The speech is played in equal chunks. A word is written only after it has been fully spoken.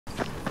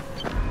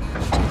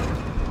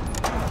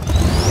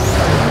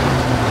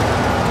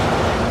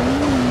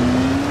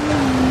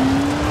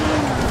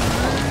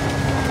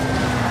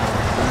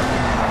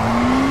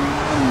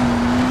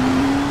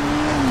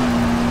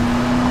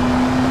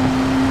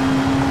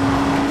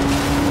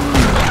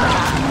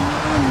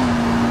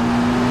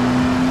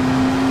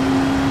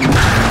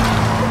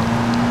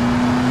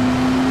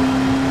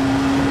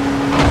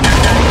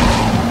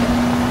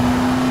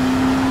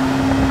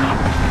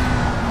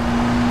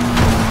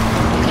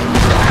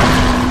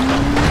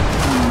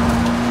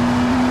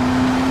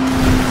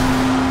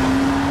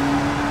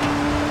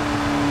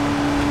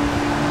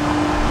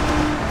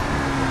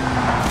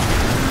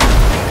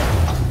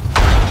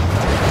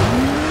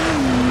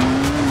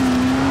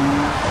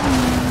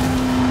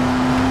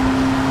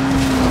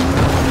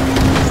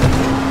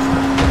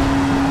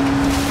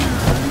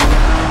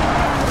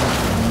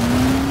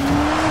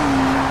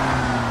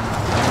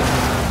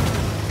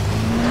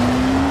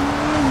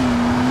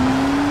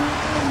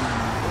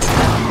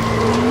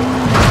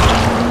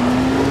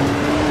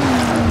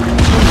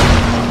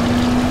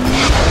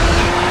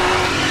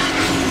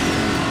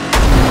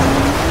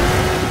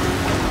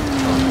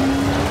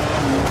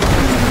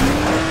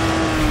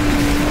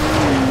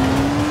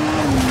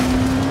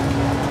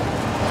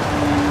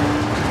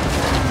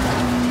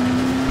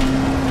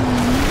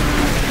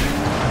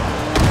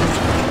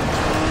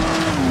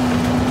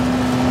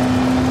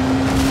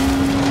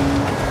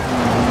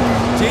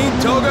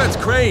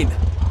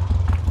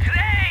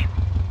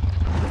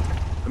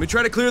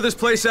try to clear this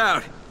place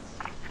out.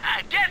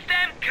 Get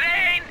them,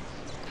 Crane!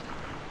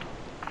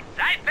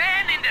 Right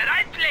man in the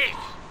right place!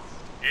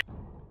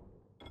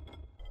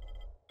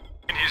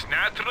 In his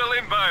natural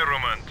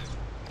environment.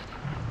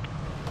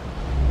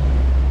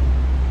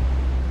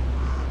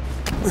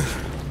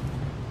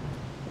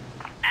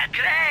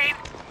 Crane,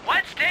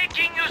 what's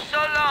taking you so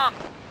long?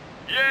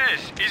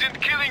 Yes, isn't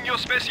killing your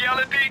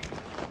specialty?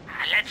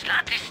 Let's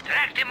not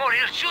distract him or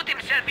he'll shoot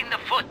himself in the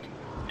foot.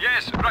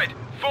 Yes, right.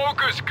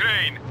 Focus,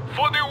 Crane,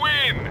 for the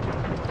win!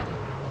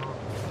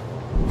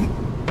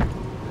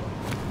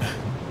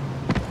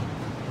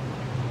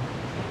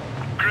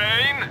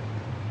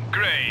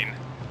 Crane,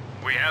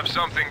 we have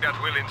something that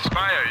will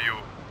inspire you.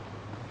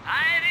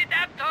 Fire it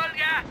up,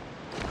 Tolga!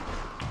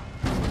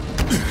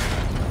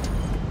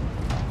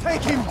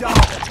 Take him down!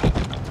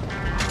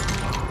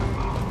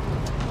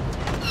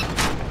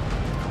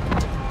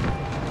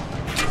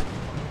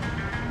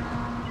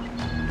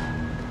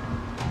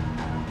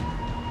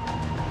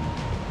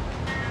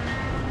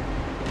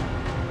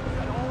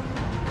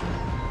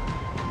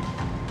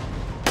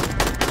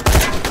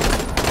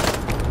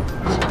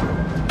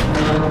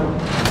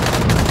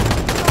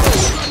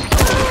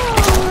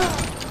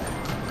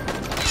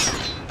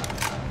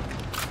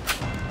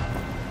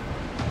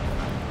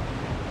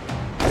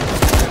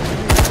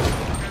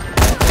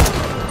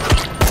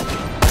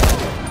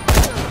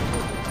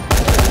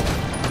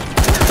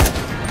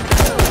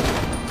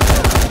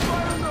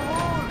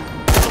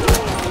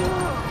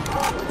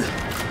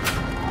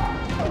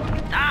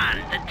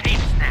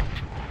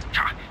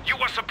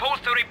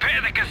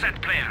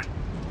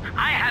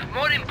 I have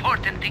more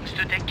important things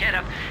to take care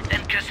of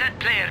than cassette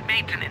player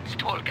maintenance,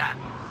 Tolga.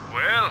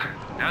 Well,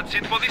 that's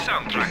it for the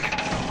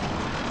soundtrack.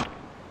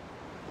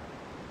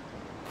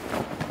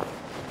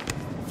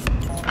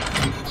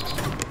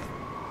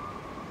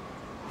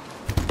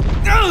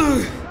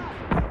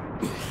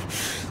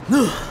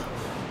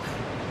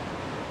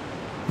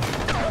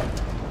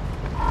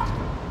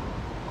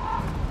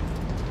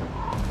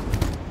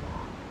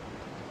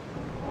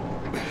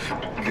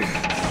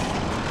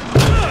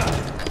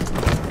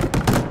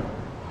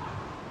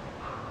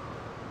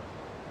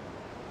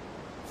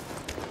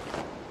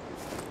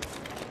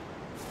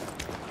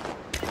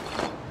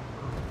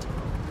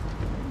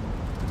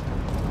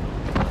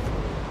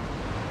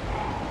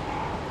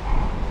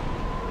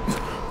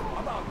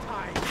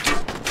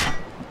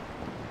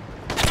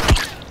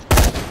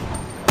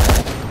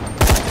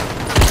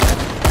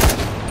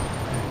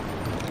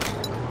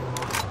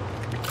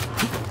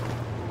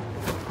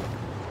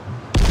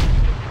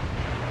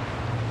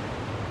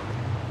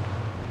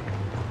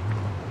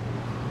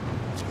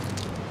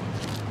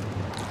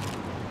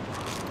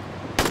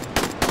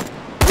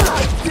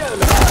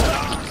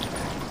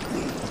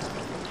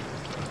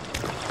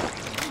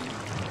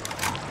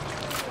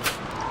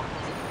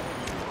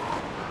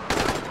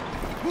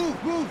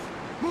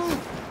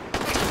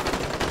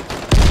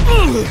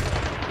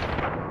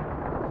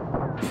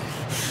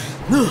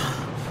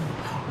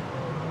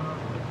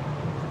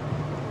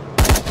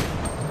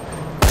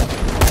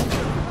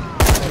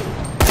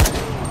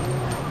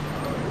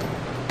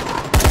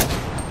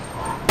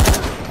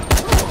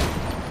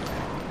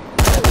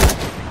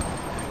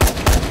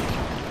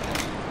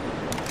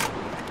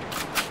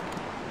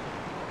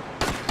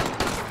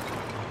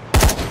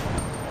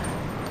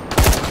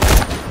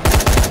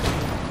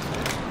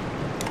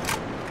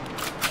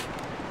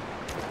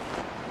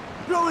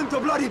 Blow into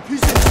bloody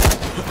pieces!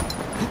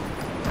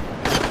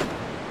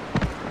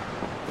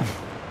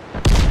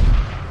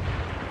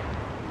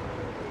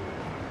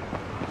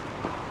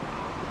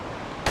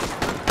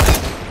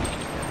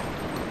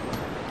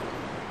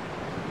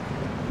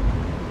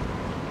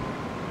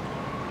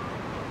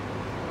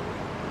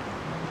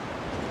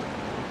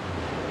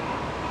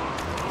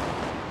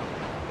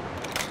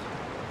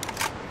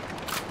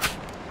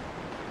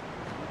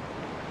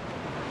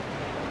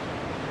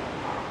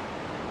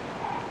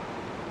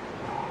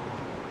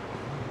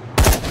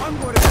 I'm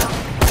going to...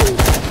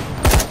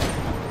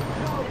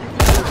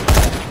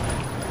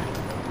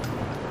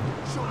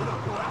 Show it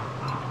up, go out.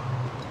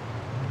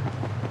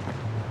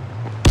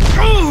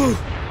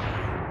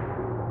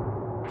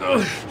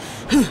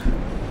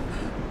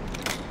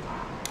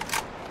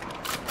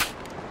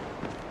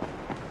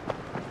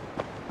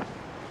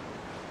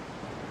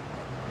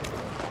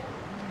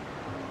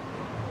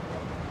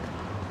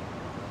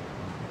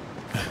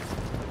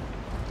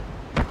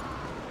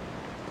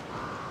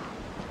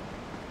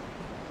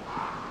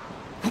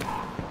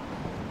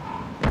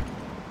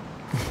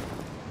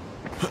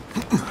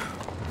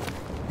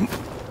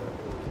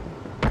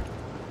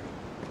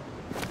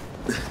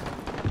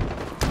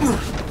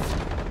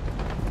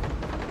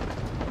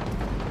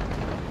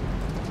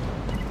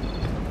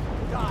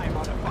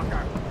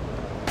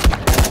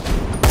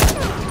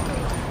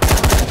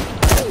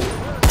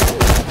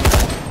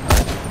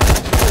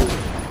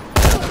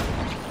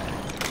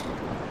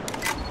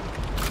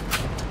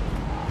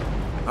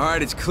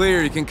 Alright, it's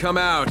clear. You can come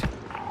out.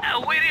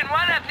 We're in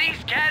one of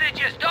these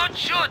carriages. Don't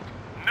shoot!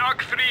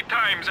 Knock 3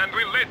 times and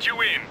we'll let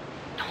you in.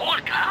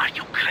 Tolga, are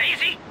you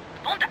crazy?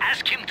 Don't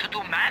ask him to do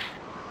math.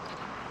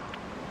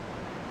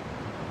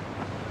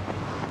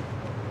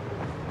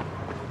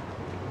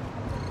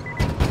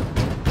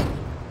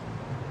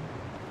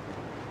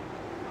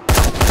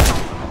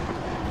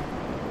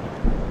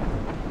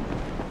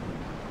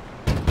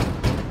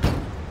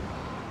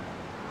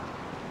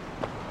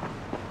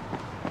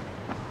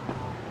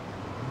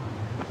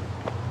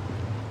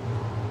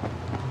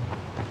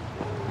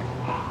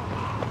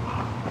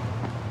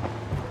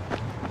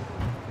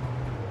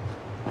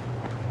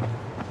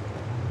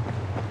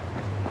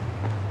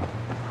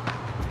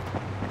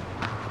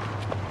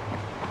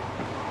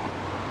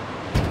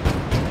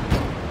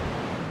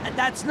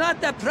 That's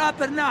not the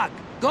proper knock.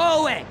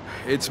 Go away.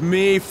 It's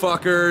me,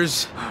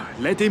 fuckers.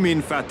 Let him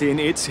in, Fatin.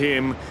 It's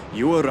him.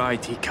 You were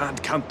right. He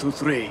can't count to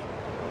 3.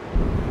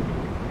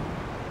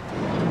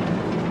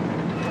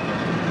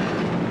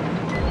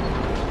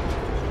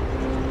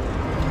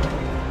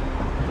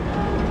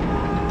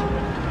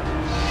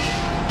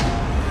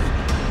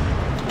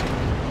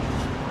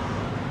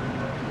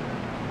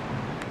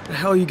 What the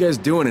hell are you guys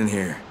doing in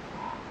here?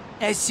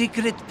 A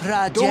secret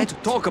project.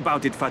 Don't talk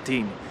about it,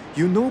 Fatin.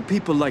 You know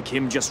people like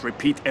him just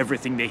repeat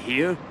everything they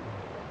hear?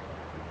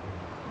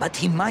 But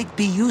he might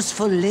be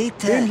useful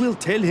later. Then we'll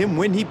tell him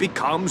when he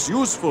becomes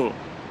useful.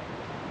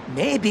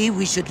 Maybe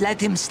we should let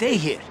him stay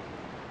here.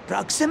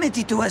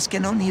 Proximity to us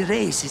can only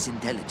raise his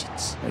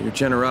intelligence. Your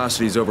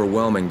generosity is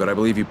overwhelming, but I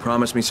believe you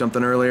promised me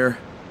something earlier.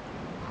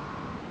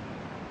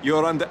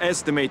 You're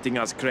underestimating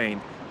us,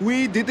 Crane.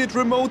 We did it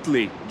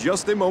remotely,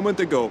 just a moment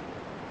ago.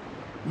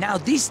 Now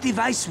this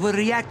device will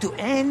react to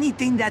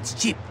anything that's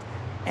chipped.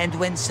 And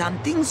when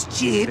something's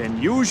chipped... Then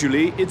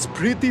usually it's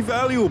pretty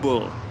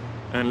valuable.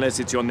 Unless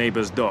it's your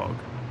neighbor's dog.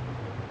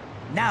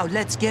 Now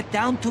let's get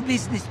down to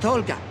business,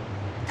 Tolga.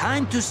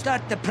 Time to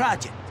start the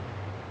project.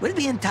 We'll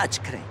be in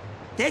touch, Crane.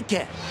 Take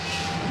care.